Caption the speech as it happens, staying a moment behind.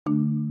From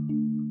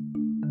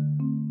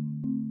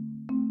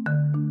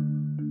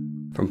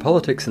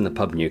Politics in the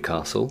Pub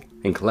Newcastle,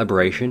 in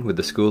collaboration with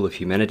the School of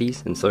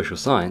Humanities and Social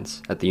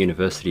Science at the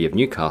University of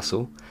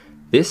Newcastle,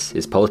 this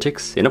is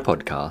Politics in a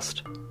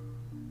Podcast.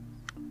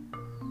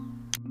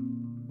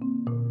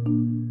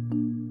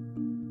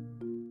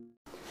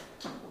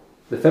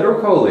 The Federal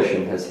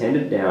Coalition has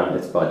handed down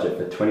its budget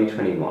for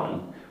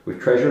 2021,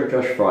 with Treasurer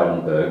Josh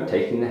Frydenberg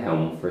taking the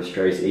helm for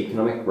Australia's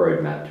economic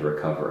roadmap to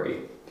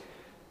recovery.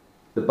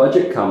 The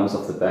budget comes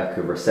off the back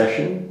of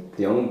recession,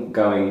 the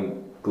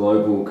ongoing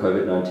global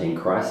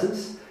COVID-19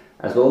 crisis,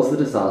 as well as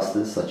the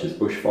disasters such as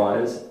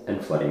bushfires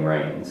and flooding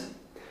rains.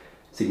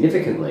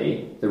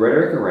 Significantly, the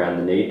rhetoric around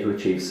the need to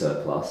achieve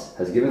surplus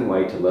has given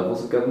way to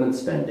levels of government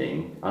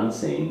spending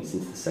unseen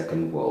since the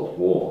Second World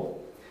War.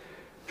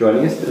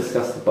 Joining us to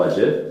discuss the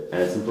budget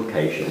and its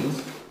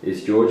implications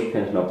is George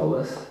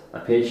Pantelopoulos, a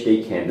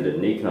PhD candidate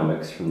in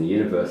economics from the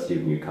University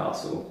of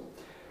Newcastle.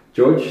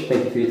 George,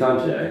 thank you for your time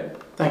today.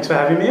 Thanks for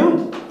having me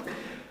on.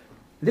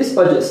 This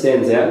budget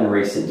stands out in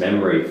recent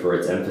memory for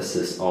its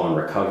emphasis on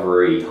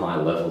recovery, high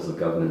levels of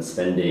government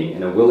spending,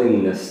 and a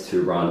willingness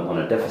to run on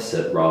a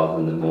deficit rather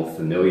than the more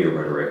familiar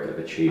rhetoric of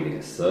achieving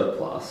a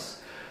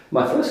surplus.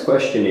 My first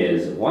question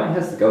is, why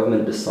has the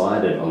government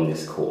decided on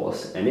this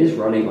course, and is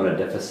running on a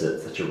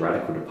deficit such a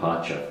radical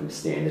departure from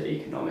standard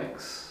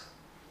economics?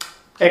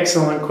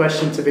 Excellent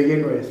question to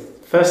begin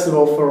with. First of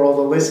all, for all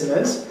the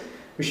listeners,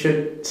 we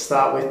should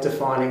start with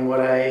defining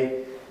what a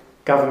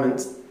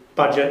government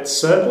budget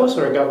surplus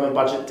or a government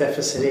budget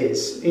deficit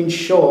is. In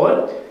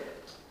short,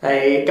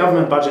 a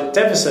government budget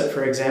deficit,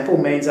 for example,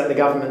 means that the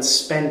government's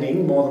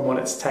spending more than what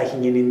it's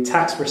taking in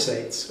tax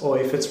receipts, or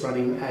if it's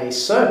running a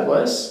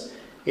surplus,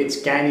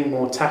 it's gaining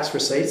more tax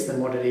receipts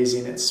than what it is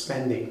in its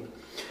spending.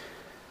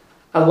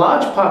 A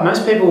large part,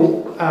 most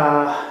people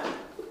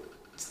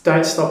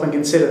don't stop and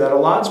consider that a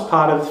large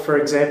part of, for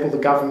example, the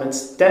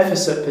government's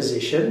deficit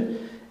position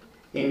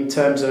in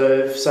terms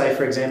of, say,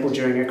 for example,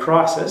 during a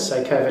crisis,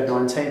 say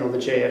COVID-19 or the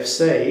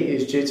GFC,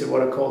 is due to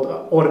what are called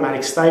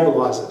automatic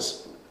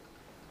stabilisers.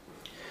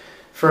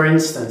 For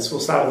instance,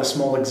 we'll start with a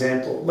small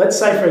example. Let's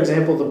say, for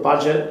example, the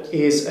budget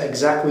is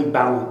exactly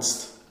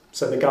balanced.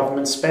 So the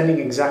government's spending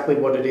exactly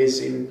what it is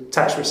in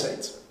tax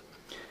receipts.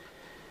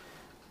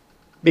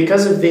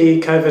 Because of the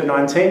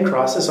COVID-19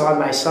 crisis, I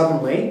may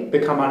suddenly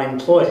become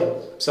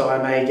unemployed. So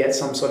I may get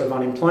some sort of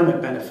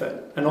unemployment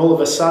benefit. And all of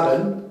a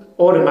sudden,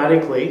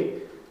 automatically,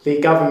 the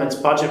government's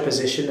budget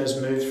position has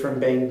moved from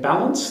being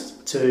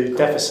balanced to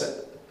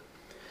deficit.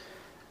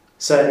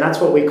 So that's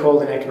what we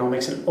call in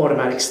economics an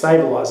automatic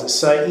stabiliser.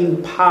 So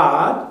in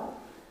part,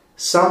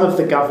 some of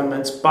the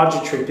government's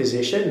budgetary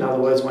position, in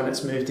other words, when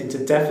it's moved into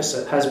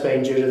deficit, has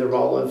been due to the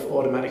role of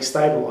automatic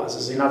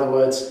stabilisers. In other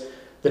words,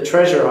 the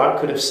Treasurer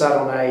could have sat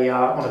on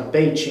a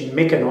beach in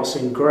Mykonos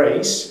in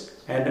Greece,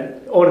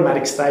 and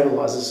automatic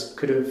stabilisers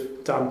could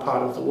have done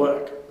part of the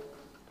work.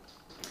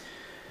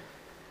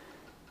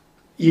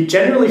 You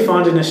generally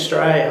find in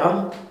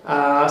Australia,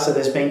 so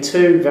there's been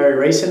two very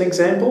recent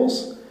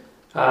examples,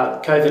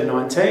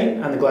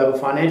 COVID-19 and the global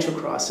financial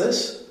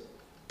crisis.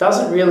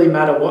 Doesn't really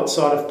matter what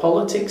side of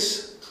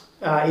politics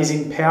is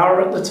in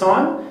power at the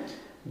time.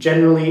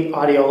 Generally,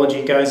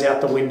 ideology goes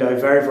out the window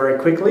very, very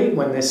quickly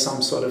when there's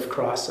some sort of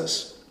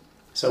crisis.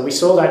 So we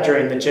saw that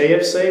during the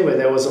GFC, where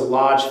there was a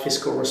large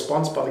fiscal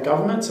response by the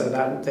government. So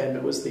then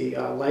it was the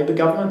Labor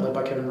government led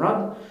by Kevin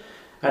Rudd.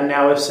 And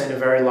now we've seen a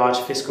very large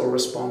fiscal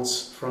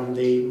response from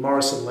the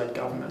Morrison-led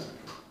government.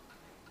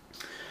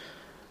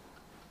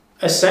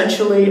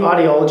 Essentially,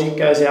 ideology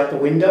goes out the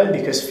window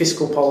because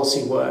fiscal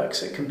policy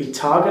works. It can be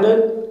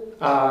targeted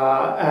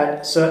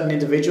at certain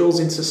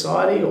individuals in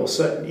society or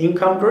certain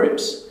income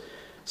groups.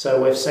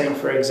 So we've seen,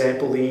 for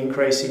example, the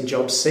increase in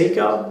job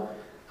seeker,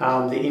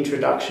 the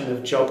introduction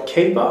of job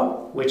keeper,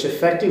 which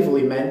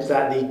effectively meant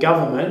that the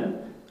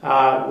government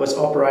was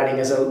operating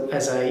as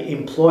an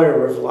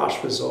employer of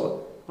last resort,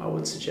 I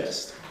would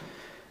suggest.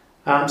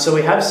 So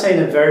we have seen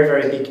a very,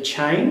 very big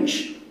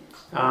change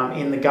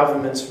in the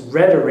government's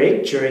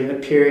rhetoric during the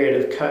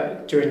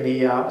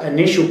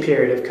initial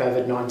period of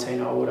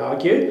COVID-19, I would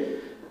argue.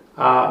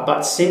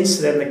 But since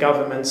then, the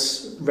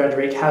government's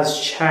rhetoric has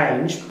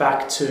changed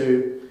back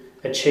to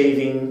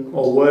achieving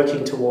or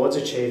working towards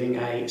achieving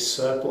a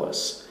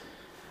surplus.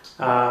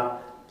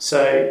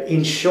 So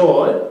in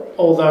short,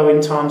 although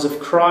in times of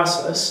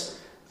crisis,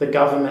 the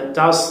government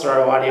does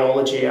throw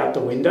ideology out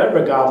the window,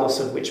 regardless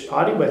of which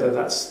party, whether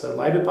that's the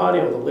Labor Party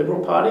or the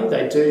Liberal Party.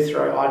 They do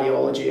throw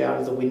ideology out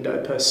of the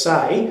window per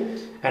se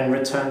and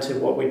return to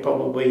what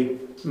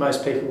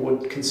most people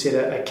would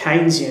consider a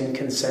Keynesian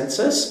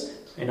consensus.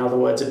 In other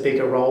words, a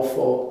bigger role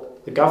for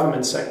the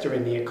government sector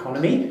in the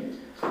economy.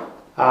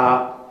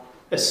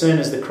 As soon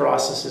as the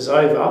crisis is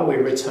over, we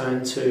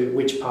return to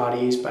which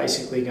party is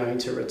basically going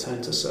to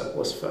return to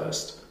surplus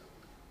first.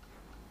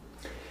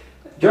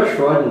 Josh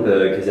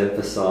Frydenberg has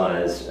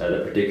emphasised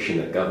the prediction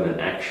that government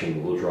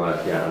action will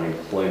drive down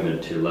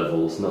unemployment to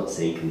levels not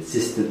seen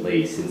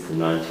consistently since the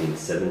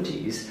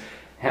 1970s.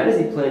 How does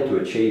he plan to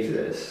achieve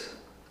this?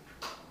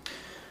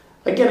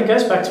 Again, it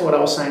goes back to what I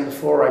was saying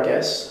before, I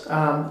guess.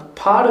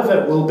 Part of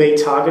it will be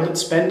targeted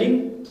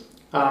spending,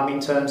 in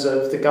terms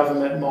of the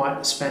government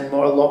might spend a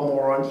lot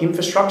more on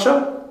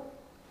infrastructure.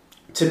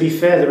 To be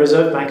fair, the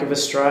Reserve Bank of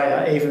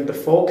Australia, even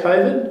before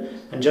COVID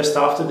and just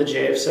after the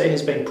GFC,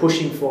 has been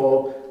pushing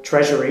for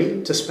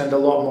Treasury to spend a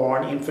lot more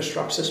on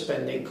infrastructure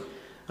spending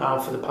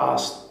for the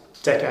past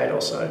decade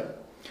or so.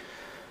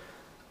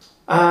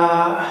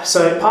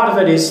 So part of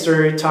it is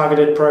through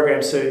targeted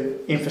programs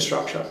to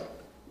infrastructure.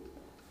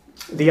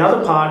 The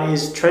other part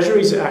is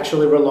Treasuries are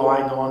actually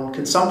relying on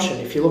consumption.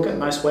 If you look at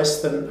most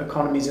Western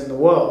economies in the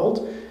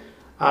world,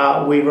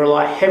 we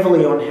rely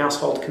heavily on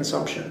household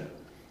consumption.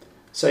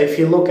 So if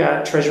you look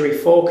at Treasury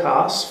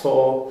forecasts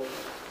for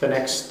the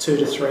next 2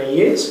 to 3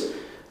 years,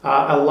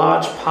 a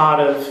large part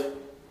of,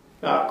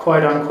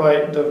 quote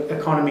unquote, the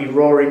economy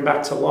roaring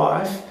back to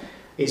life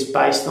is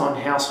based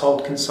on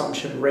household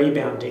consumption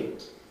rebounding.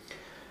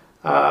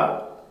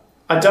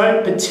 I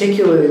don't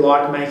particularly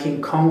like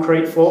making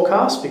concrete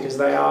forecasts because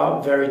they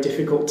are very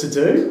difficult to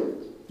do.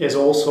 There's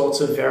all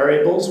sorts of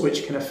variables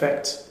which can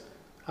affect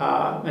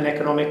an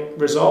economic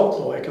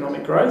result or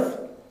economic growth.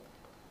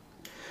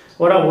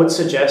 What I would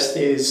suggest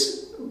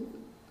is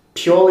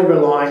purely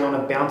relying on a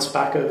bounce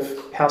back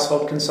of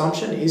household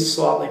consumption is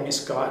slightly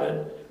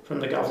misguided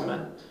from the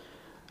government.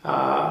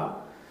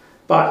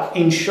 But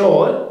in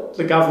short,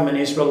 the government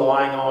is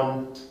relying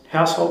on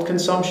household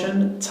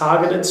consumption,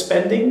 targeted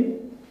spending,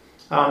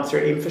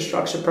 through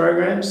infrastructure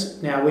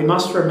programs. Now, we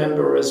must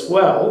remember as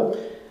well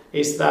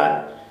is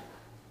that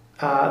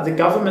the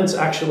government's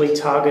actually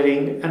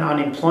targeting an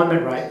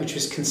unemployment rate which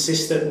is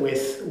consistent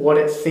with what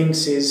it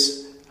thinks is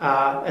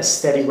a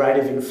steady rate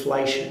of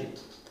inflation.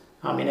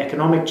 In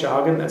economic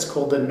jargon, that's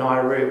called the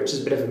NIRU, which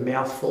is a bit of a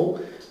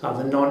mouthful,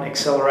 the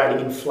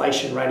non-accelerating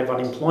inflation rate of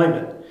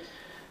unemployment.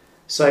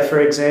 So, for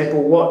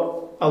example,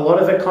 what a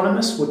lot of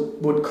economists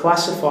would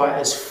classify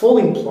as full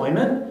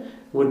employment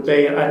would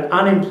be an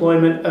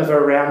unemployment of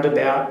around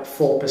about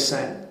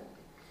 4%.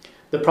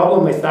 The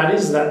problem with that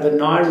is that the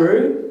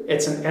NIRU,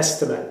 it's an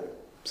estimate.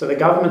 So the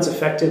government's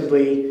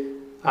effectively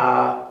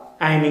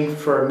aiming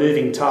for a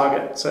moving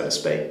target, so to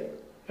speak.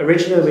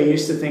 Originally, we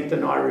used to think the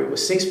NIRU was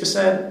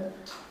 6%,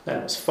 then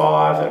it was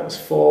 5%, then it was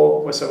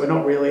 4%, so we're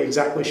not really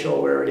exactly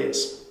sure where it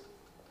is.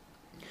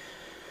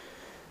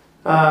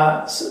 So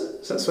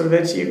does that sort of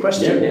answer your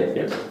question?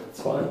 Yeah,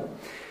 that's fine.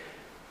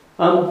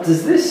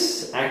 Does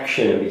this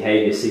action and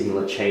behaviour signal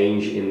a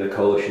change in the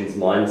coalition's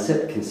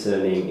mindset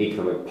concerning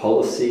economic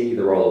policy,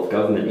 the role of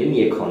government in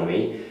the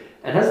economy,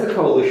 and has the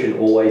coalition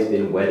always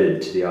been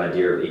wedded to the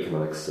idea of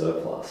economic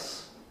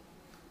surplus?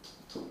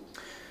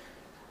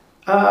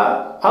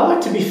 I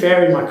like to be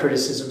fair in my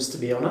criticisms, to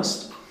be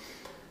honest.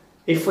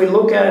 If we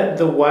look at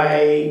the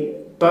way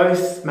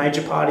both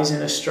major parties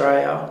in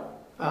Australia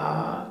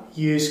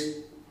use,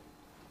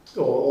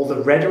 or the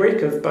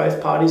rhetoric of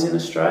both parties in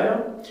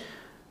Australia,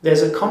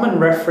 there's a common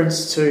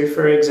reference to,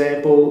 for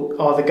example,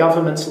 the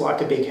government's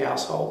like a big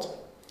household.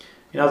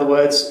 In other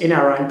words, in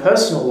our own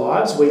personal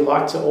lives, we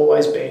like to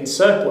always be in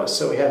surplus.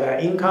 So we have our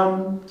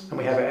income and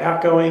we have our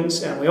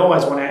outgoings, and we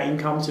always want our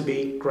income to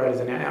be greater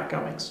than our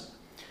outgoings.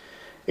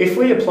 If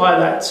we apply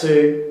that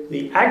to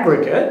the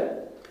aggregate,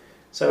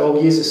 so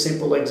I'll use a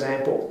simple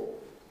example.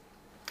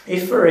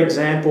 If, for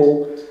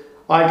example,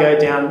 I go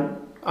down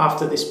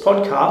after this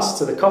podcast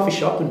to the coffee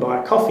shop and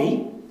buy a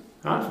coffee,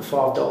 right,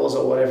 for $5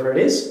 or whatever it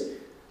is,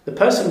 the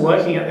person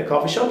working at the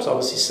coffee shop is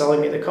obviously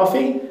selling me the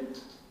coffee.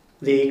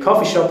 The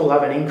coffee shop will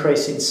have an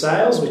increase in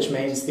sales, which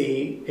means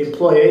the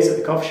employees at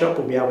the coffee shop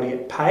will be able to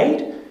get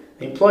paid.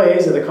 The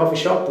employees at the coffee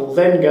shop will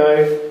then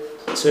go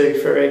to,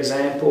 for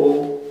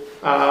example,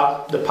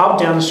 the pub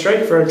down the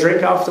street for a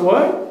drink after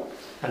work,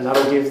 and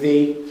that'll give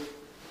the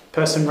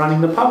person running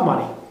the pub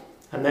money,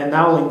 and then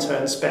they'll in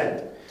turn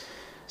spend.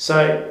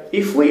 So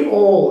if we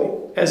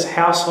all, as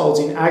households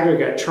in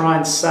aggregate, try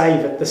and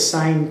save at the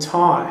same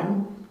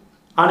time,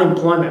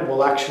 unemployment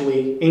will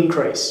actually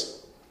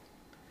increase.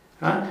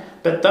 Right?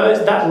 But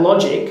that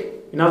logic,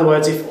 in other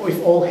words,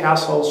 if all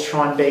households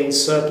try and be in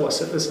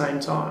surplus at the same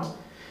time,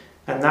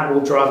 and that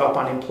will drive up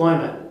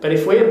unemployment. But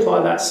if we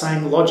apply that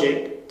same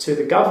logic to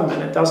the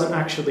government, it doesn't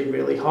actually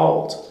really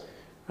hold.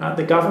 Right?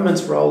 The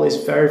government's role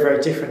is very,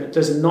 very different. It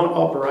does not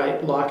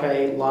operate like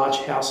a large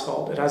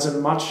household. It has a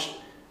much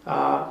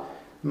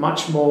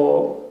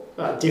more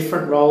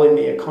different role in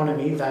the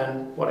economy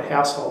than what a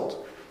household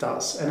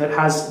does, and it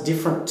has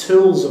different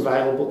tools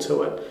available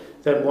to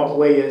it than what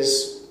we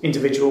as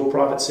individual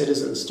private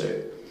citizens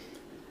do.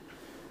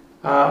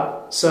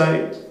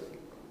 So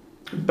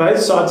both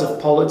sides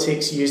of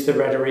politics use the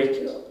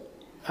rhetoric,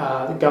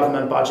 the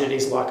government budget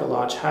is like a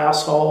large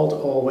household,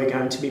 or we're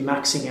going to be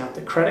maxing out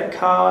the credit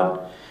card.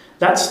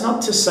 That's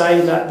not to say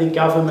that the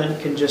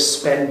government can just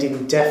spend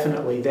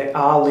indefinitely. There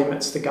are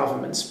limits to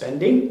government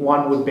spending.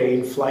 One would be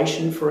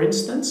inflation, for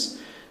instance.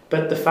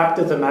 But the fact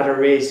of the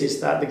matter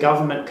is that the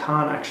government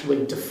can't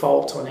actually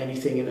default on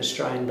anything in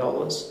Australian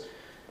dollars,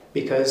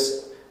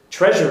 because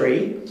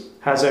Treasury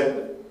has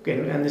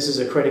and this is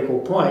a critical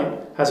point,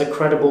 has a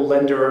credible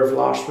lender of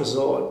last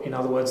resort, in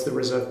other words, the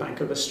Reserve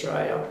Bank of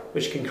Australia,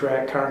 which can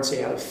create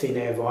currency out of thin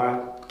air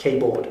via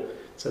keyboard,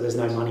 so there's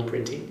no money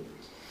printing.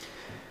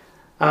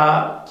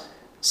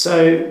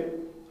 So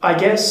I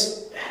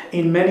guess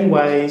in many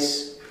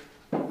ways,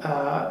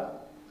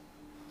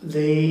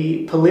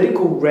 the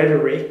political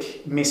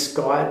rhetoric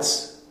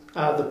misguides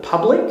the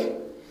public,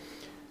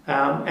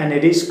 and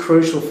it is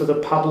crucial for the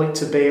public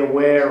to be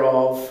aware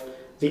of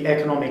the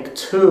economic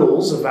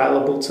tools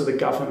available to the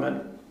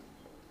government.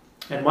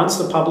 And once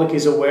the public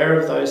is aware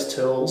of those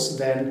tools,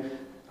 then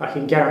I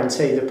can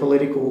guarantee the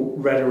political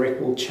rhetoric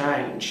will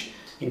change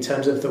in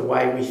terms of the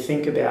way we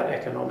think about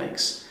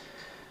economics.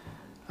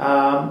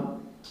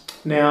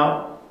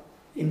 Now,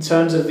 in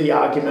terms of the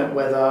argument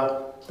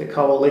whether the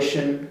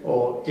coalition,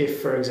 or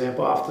if, for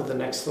example, after the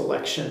next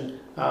election,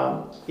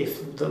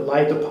 if the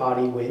Labor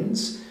Party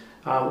wins,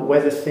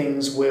 whether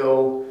things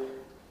will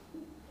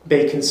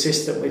be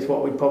consistent with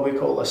what we'd probably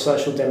call a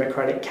social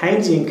democratic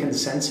Keynesian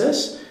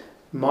consensus,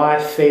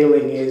 my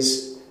feeling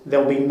is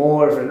there'll be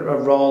more of a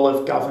role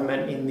of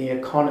government in the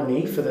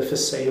economy for the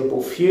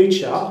foreseeable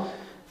future,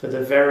 for the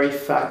very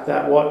fact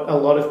that what a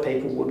lot of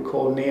people would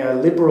call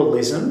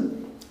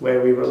neoliberalism,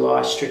 where we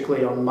rely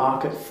strictly on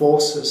market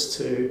forces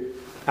to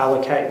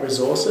allocate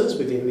resources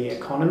within the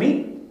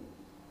economy,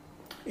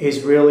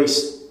 is really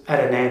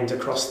at an end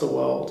across the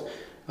world.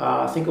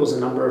 I think it was a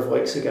number of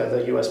weeks ago,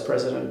 the US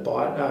President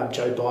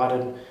Joe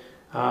Biden,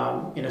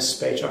 in a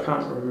speech, I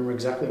can't remember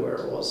exactly where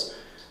it was,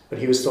 but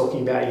he was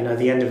talking about,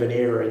 the end of an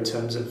era in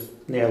terms of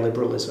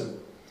neoliberalism.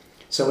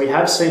 So we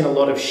have seen a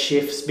lot of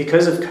shifts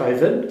because of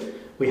COVID.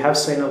 We have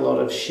seen a lot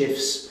of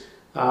shifts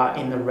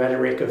in the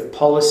rhetoric of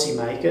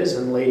policymakers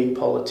and leading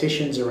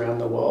politicians around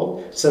the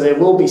world. So there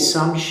will be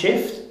some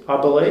shift,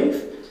 I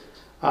believe,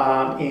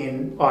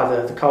 in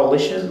either the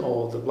coalition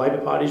or the Labor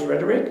Party's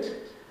rhetoric.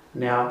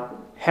 Now,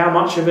 how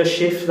much of a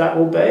shift that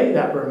will be,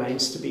 that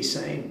remains to be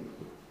seen.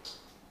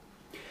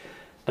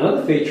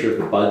 Another feature of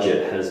the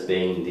budget has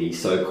been the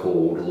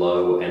so-called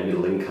low and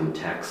middle income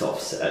tax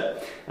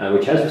offset,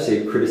 which has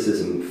received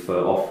criticism for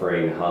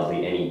offering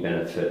hardly any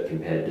benefit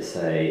compared to,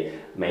 say,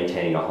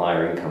 maintaining a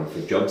higher income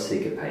for job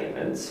seeker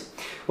payments.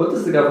 What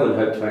does the government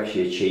hope to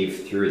actually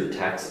achieve through the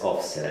tax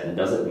offset, and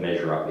does it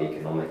measure up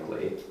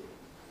economically?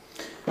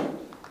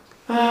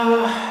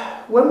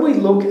 When we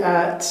look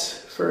at,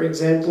 for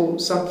example,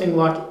 something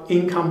like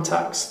income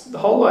tax, the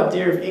whole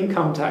idea of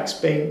income tax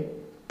being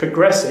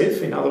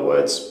progressive, in other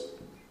words,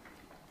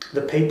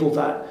 the people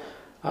that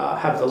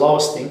have the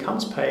lowest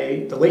incomes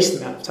pay the least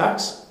amount of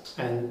tax,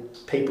 and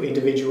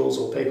individuals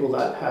or people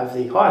that have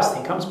the highest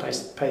incomes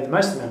pay the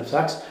most amount of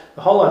tax.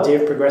 The whole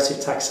idea of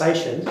progressive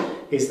taxation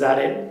is that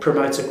it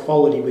promotes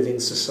equality within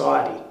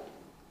society.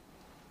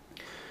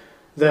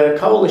 The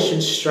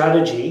coalition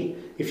strategy,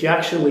 if you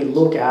actually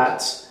look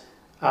at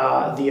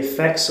the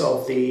effects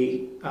of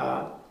the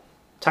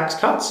tax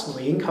cuts, or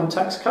the income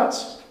tax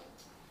cuts,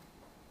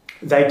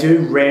 they do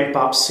ramp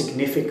up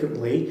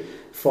significantly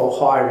for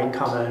higher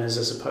income earners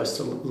as opposed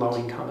to low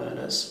income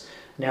earners.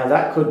 Now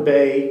that could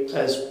be,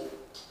 as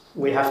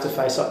we have to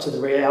face up to the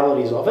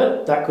realities of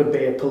it, that could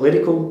be a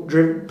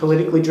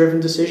politically driven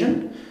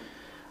decision.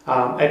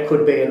 It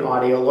could be an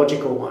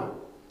ideological one.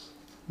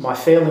 My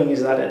feeling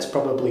is that it's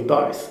probably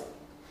both.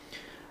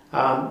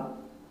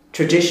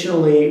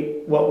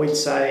 Traditionally, what we'd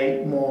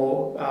say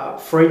more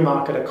free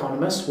market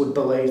economists would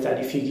believe that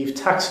if you give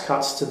tax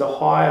cuts to the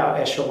higher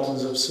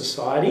echelons of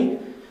society,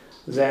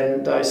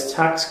 then those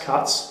tax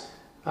cuts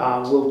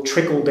will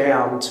trickle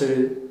down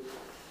to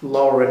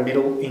lower and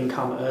middle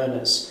income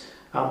earners.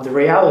 The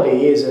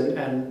reality is,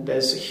 and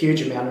there's a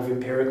huge amount of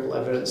empirical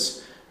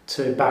evidence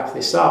to back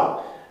this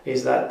up,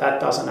 is that that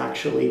doesn't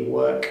actually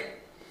work.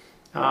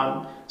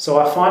 So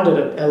I find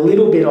it a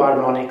little bit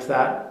ironic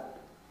that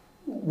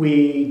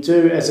we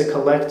do as a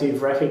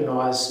collective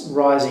recognise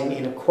rising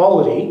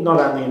inequality, not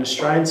only in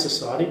Australian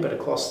society but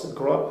across the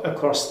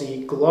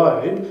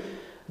globe,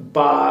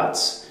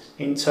 but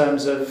in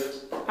terms of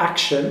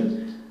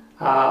action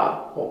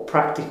or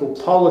practical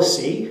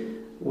policy,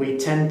 we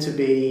tend to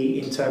be,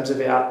 in terms of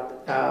our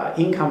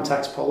income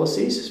tax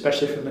policies,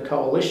 especially from the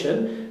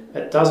coalition,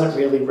 it doesn't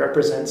really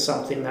represent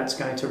something that's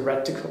going to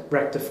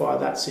rectify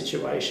that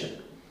situation.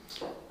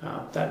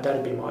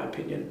 That'd be my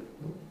opinion.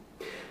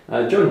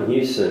 John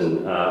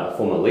Hewson, a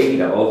former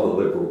leader of the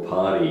Liberal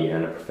Party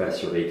and a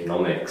professor of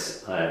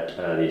economics at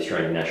the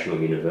Australian National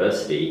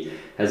University,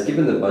 has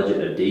given the budget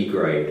a D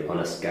grade on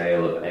a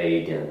scale of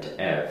A down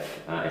to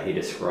F. He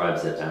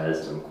describes it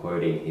as, I'm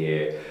quoting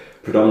here,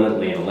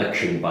 predominantly an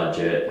election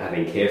budget,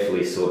 having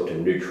carefully sought to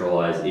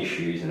neutralise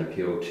issues and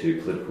appeal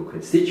to political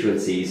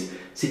constituencies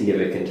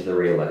significant to the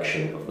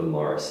re-election of the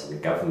Morrison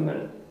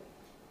government.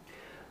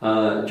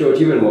 George,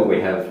 given what we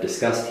have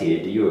discussed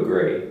here, do you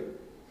agree?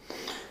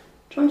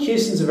 John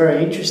Hewson's a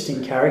very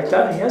interesting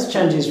character. He has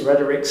changed his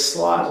rhetoric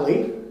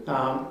slightly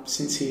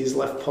since he has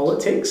left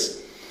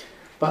politics.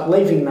 But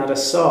leaving that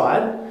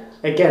aside,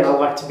 again, I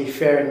like to be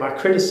fair in my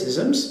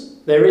criticisms.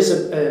 there is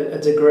a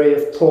degree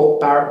of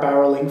pork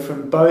barrelling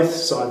from both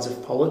sides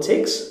of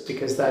politics,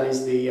 because that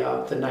is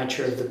the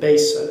nature of the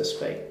beast, so to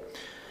speak.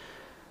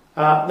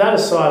 That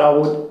aside, I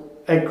would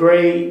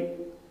agree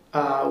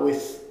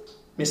with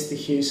Mr.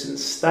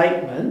 Hewson's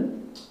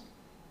statement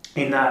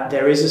in that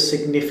there is a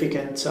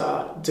significant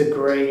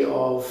degree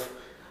of,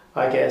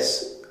 I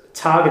guess,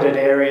 targeted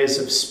areas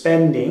of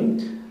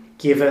spending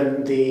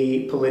given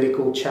the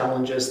political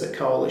challenges the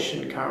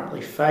coalition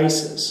currently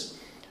faces.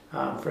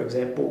 For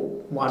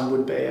example, one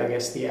would be, I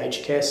guess, the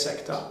aged care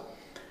sector.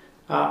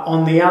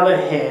 On the other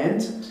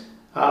hand,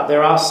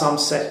 there are some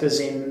sectors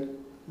in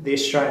the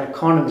Australian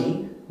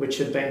economy which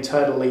have been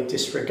totally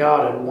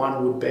disregarded.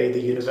 One would be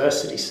the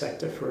university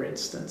sector, for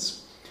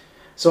instance.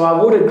 So I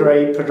would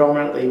agree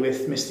predominantly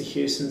with Mr.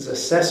 Hewson's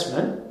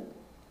assessment,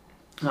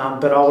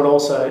 but I would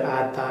also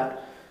add that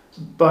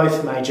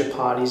both major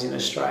parties in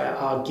Australia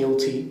are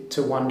guilty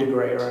to one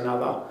degree or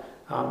another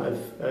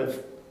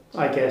of,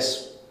 I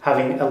guess,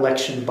 having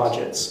election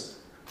budgets.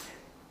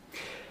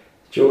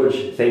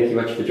 George, thank you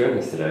much for joining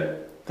us today.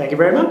 Thank you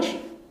very much.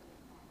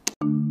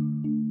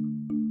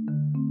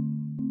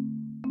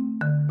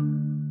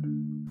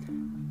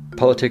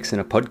 Politics in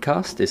a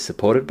Podcast is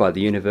supported by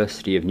the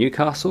University of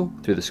Newcastle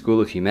through the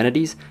School of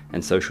Humanities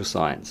and Social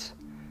Science.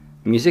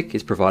 Music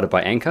is provided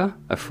by Anchor,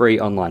 a free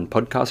online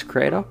podcast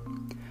creator.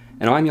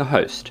 And I'm your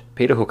host,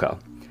 Peter Hooker.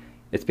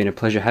 It's been a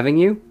pleasure having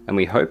you, and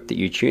we hope that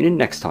you tune in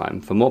next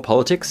time for more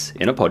Politics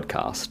in a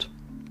Podcast.